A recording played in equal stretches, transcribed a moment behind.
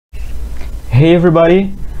Hey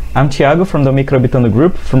everybody, I'm Thiago from the Microbitando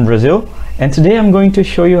group from Brazil, and today I'm going to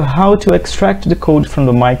show you how to extract the code from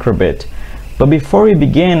the microbit. But before we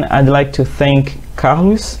begin, I'd like to thank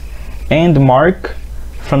Carlos and Mark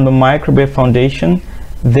from the Microbit Foundation.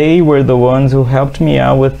 They were the ones who helped me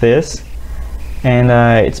out with this, and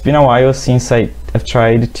it's been a while since I've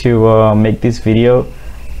tried to make this video,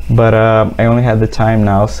 but I only had the time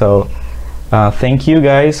now, so thank you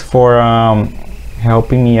guys for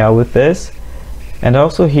helping me out with this. And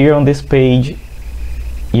also here on this page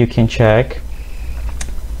you can check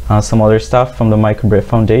some other stuff from the Microbit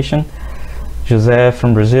Foundation. Jose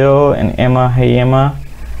from Brazil and Emma. Hey Emma.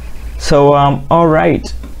 So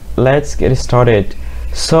alright, let's get started.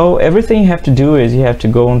 So everything you have to do is you have to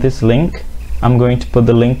go on this link. I'm going to put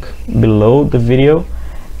the link below the video,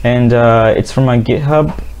 and it's from my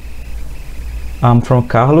GitHub from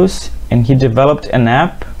Carlos, and he developed an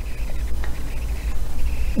app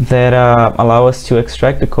that allow us to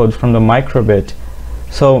extract the code from the microbit.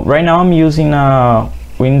 So right now I'm using a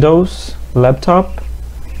Windows laptop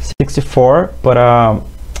 64, but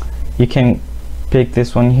you can pick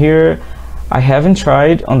this one here. I haven't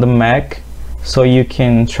tried on the Mac, so you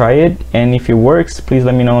can try it, and if it works, please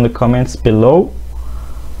let me know in the comments below.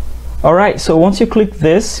 Alright, so once you click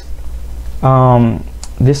this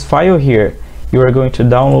this file here, you are going to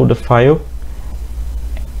download the file.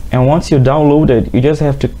 And once you download it, you just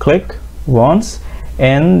have to click once,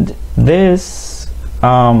 and this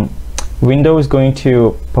window is going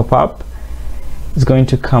to pop up. It's going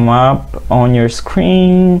to come up on your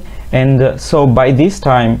screen, and so by this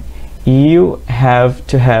time you have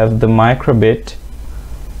to have the microbit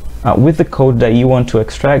with the code that you want to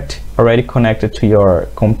extract already connected to your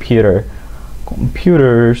computer.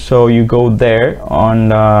 So you go there on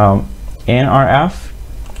NRF,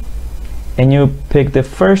 and you pick the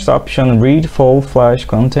first option, read full flash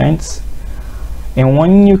contents, and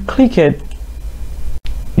when you click it,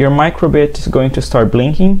 your microbit is going to start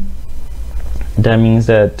blinking. That means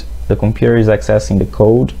that the computer is accessing the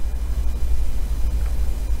code.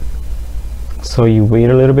 So you wait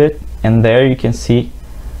a little bit, and there you can see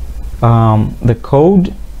the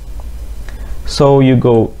code. So you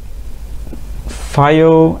go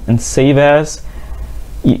file and save as,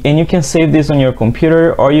 and you can save this on your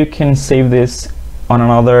computer, or you can save this on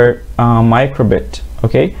another microbit.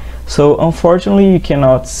 Okay, so unfortunately you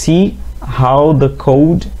cannot see how the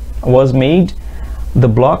code was made, the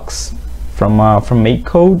blocks from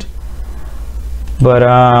MakeCode, but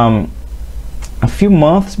a few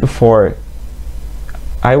months before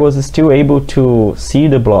I was still able to see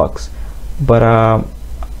the blocks, but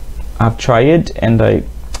I've tried and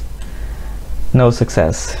no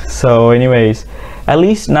success. So anyways, at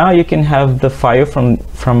least now you can have the file from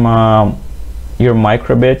your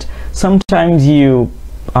microbit. Sometimes you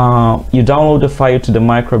download the file to the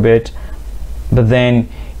microbit, but then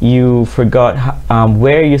you forgot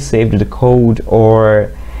where you saved the code,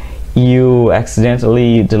 or you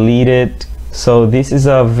accidentally delete it. So this is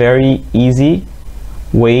a very easy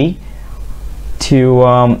way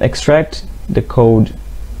to extract the code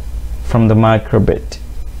from the microbit.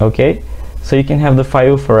 Okay, so you can have the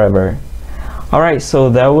file forever. Alright, so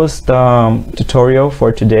that was the tutorial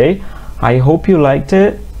for today. I hope you liked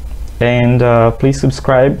it, and please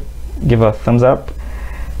subscribe, give a thumbs up,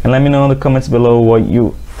 and let me know in the comments below what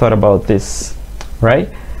you thought about this. Right?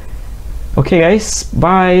 Okay guys,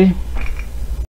 bye!